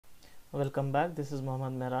Welcome back. This is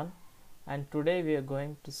Mohammed Mehran, and today we are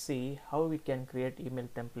going to see how we can create email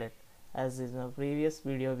template. As in the previous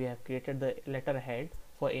video we have created the letterhead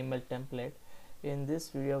for email template. In this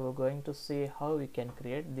video we're going to see how we can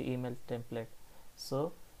create the email template.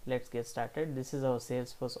 So let's get started. This is our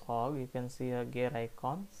Salesforce org. You can see a gear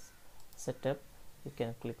icons, setup. You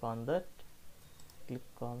can click on that, click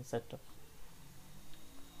on setup.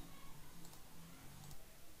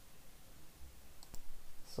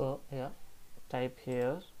 So yeah, type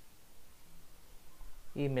here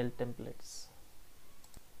email templates.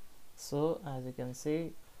 So as you can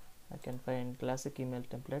see, I can find classic email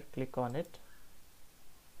template. Click on it.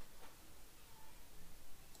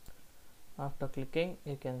 After clicking,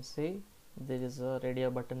 you can see there is a radio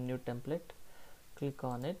button, new template. Click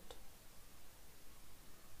on it.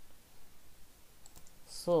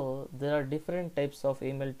 So there are different types of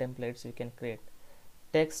email templates you can create.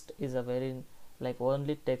 Text is a very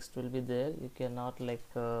only text will be there. You cannot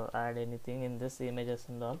add anything in this images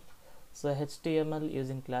and all. So HTML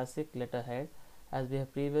using classic letterhead. As we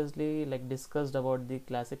have previously discussed about the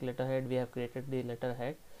classic letterhead, we have created the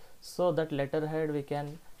letterhead. So that letterhead we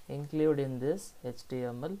can include in this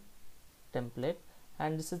HTML template,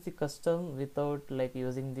 and this is the custom without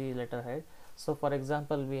using the letterhead. So for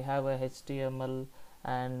example, we have a HTML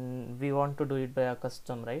and we want to do it by a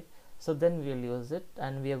custom, right? So then we will use it,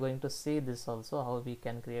 and we are going to see this also how we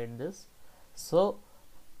can create this. So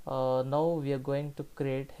now we are going to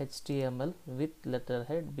create HTML with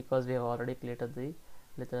letterhead because we have already created the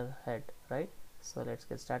letterhead, right? So let's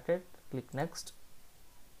get started. Click next.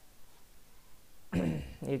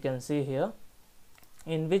 You can see here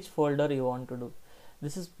in which folder you want to do.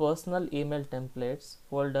 This is personal email templates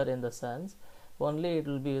folder, in the sense only it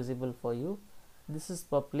will be visible for you. This is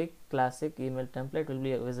public classic email template, will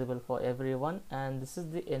be visible for everyone, and this is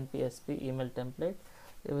the NPSP email template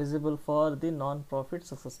visible for the non-profit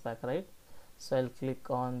success pack, right? So I'll click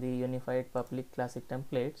on the unified public classic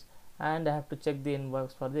templates, and I have to check the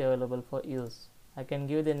inbox for the available for use. I can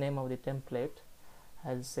give the name of the template.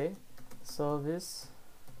 I'll say service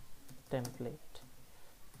template,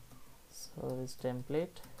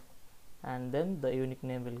 and then the unique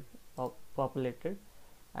name will populated,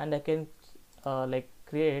 and I can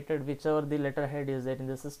created whichever the letterhead is there in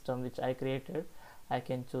the system which I created. I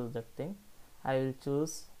can choose that thing. I will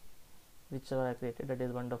choose whichever I created. That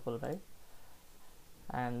is wonderful, right?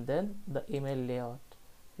 And then the email layout,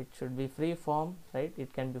 it should be free form, right?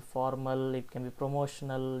 It can be formal, it can be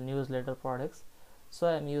promotional, newsletter, products. So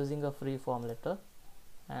I am using a free form letter,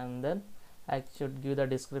 and then I should give the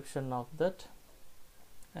description of that.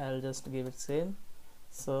 I'll just give it same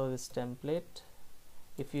service template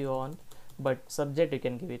if you want, but subject you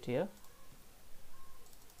can give it here.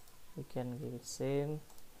 You can give it same,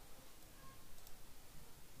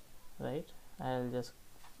 right? I'll just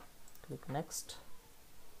click next.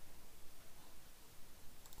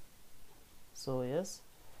 So yes,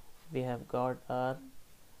 we have got our,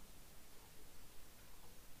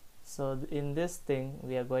 so in this thing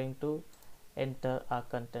we are going to enter our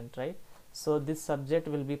content, right? So this subject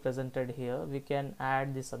will be presented here. We can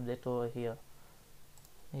add the subject over here.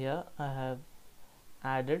 Here I have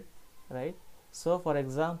added, right? So for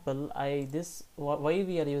example, why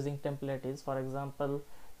we are using template is, for example,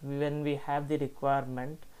 when we have the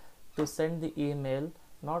requirement to send the email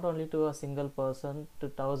not only to a single person, to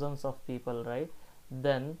thousands of people, right?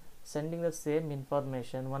 Then sending the same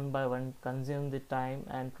information one by one consume the time,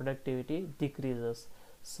 and productivity decreases.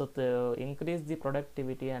 So to increase the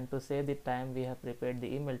productivity and to save the time, we have prepared the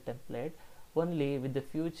email template. Only with the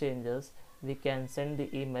few changes we can send the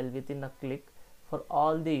email within a click for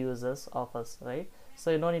all the users of us, right? So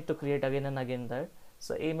you don't need to create again and again that.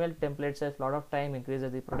 So email template saves a lot of time,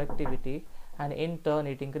 increases the productivity, and in turn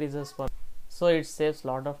it increases for, so it saves a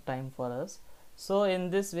lot of time for us. So in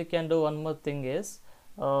this we can do one more thing is,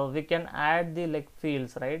 we can add the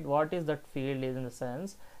fields, right? What is that field is, in the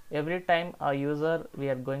sense every time a user we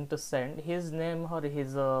are going to send his name or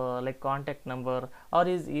his contact number or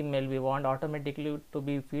his email, we want automatically to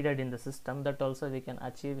be feeded in the system. That also we can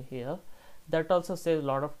achieve here. That also saves a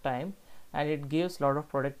lot of time, and it gives a lot of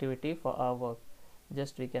productivity for our work.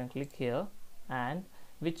 Just we can click here, and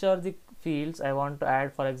which are the fields I want to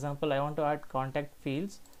add. For example, I want to add contact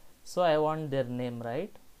fields, so I want their name,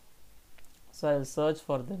 right? So I will search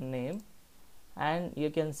for the name, and you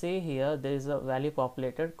can see here there is a value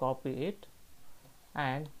populated. Copy it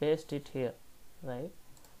and paste it here, right?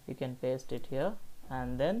 You can paste it here,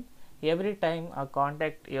 and then every time a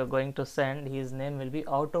contact you're going to send, his name will be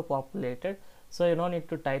auto populated, so you don't need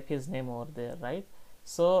to type his name over there, right?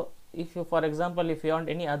 So if you, for example, if you want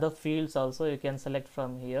any other fields also, you can select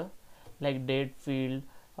from here. like date field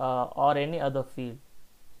or any other field.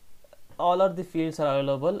 All of the fields are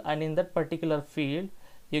available, and in that particular field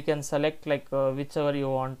you can select like whichever you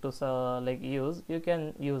want to like use, you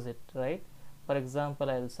can use it, right? For example,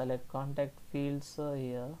 I will select contact fields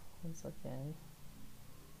here. Once again,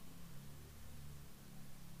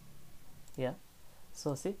 yeah,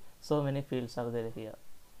 so see, so many fields are there here.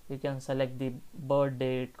 You can select the birth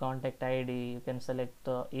date, contact id, you can select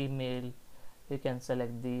email, you can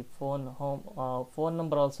select the phone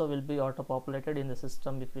number also will be auto populated in the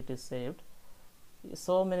system if it is saved.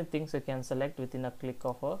 So many things you can select within a click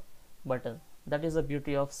of a button. That is the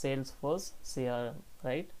beauty of Salesforce CRM,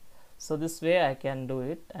 right? So this way I can do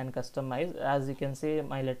it and customize. As you can see,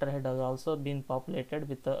 my letterhead has also been populated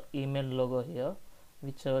with the email logo here,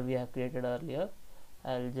 whichever we have created earlier.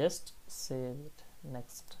 I'll just save it.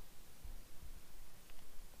 Next,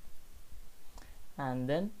 and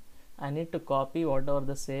then I need to copy whatever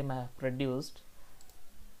the same I have produced.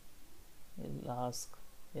 We'll ask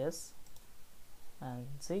yes, and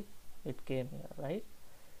see, it came here, right?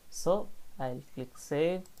 So I'll click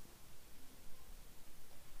save.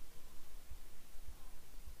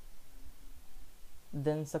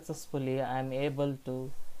 Then successfully I am able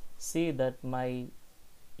to see that my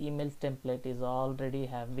email template is already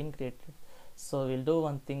have been created. So we'll do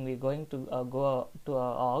one thing, we're going to go to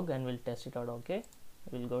our org and we'll test it out. Okay,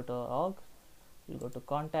 we'll go to our org, we'll go to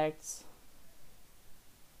contacts,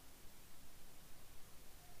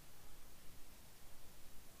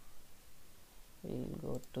 we'll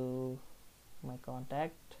go to my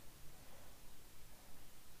contact,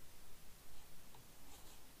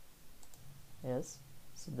 yes,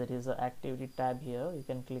 so there is an activity tab here, you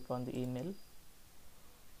can click on the email.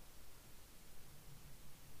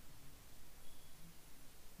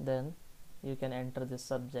 Then you can enter the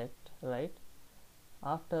subject, right?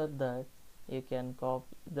 After that you can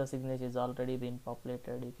copy, the signature is already been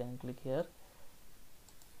populated, you can click here,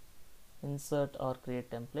 insert or create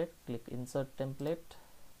template, click insert template,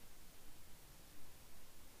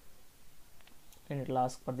 and it will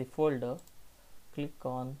ask for the folder. Click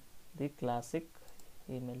on the classic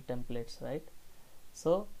email templates, right?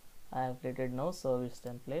 So I have created now service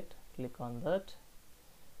template, click on that,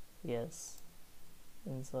 yes,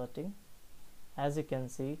 inserting. As you can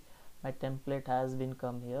see, my template has been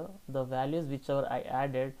come here. The values whichever I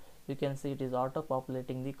added, you can see it is auto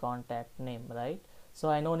populating the contact name, right? So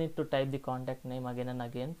I no need to type the contact name again and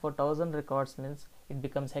again. For 1000 records means it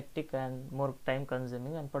becomes hectic and more time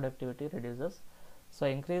consuming, and productivity reduces. So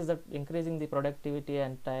increasing the productivity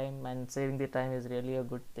and time and saving the time is really a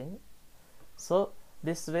good thing. So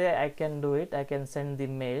this way I can do it, I can send the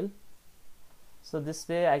mail. So this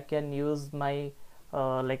way I can use my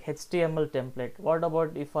like HTML template. What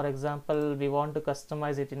about if, for example, we want to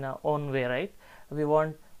customize it in our own way, right? We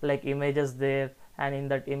want like images there, and in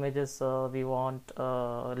that images we want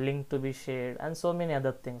link to be shared and so many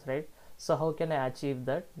other things, right? So how can I achieve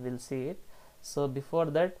that? We'll see it. So before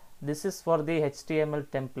that, this is for the HTML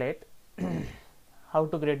template. How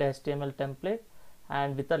to create a HTML template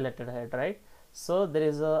and with a letterhead, right? So there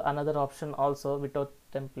is another option also without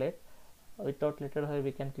template. Without letterhead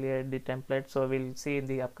we can create the template. So we'll see in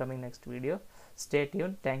the upcoming next video. Stay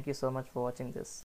tuned. Thank you so much for watching this.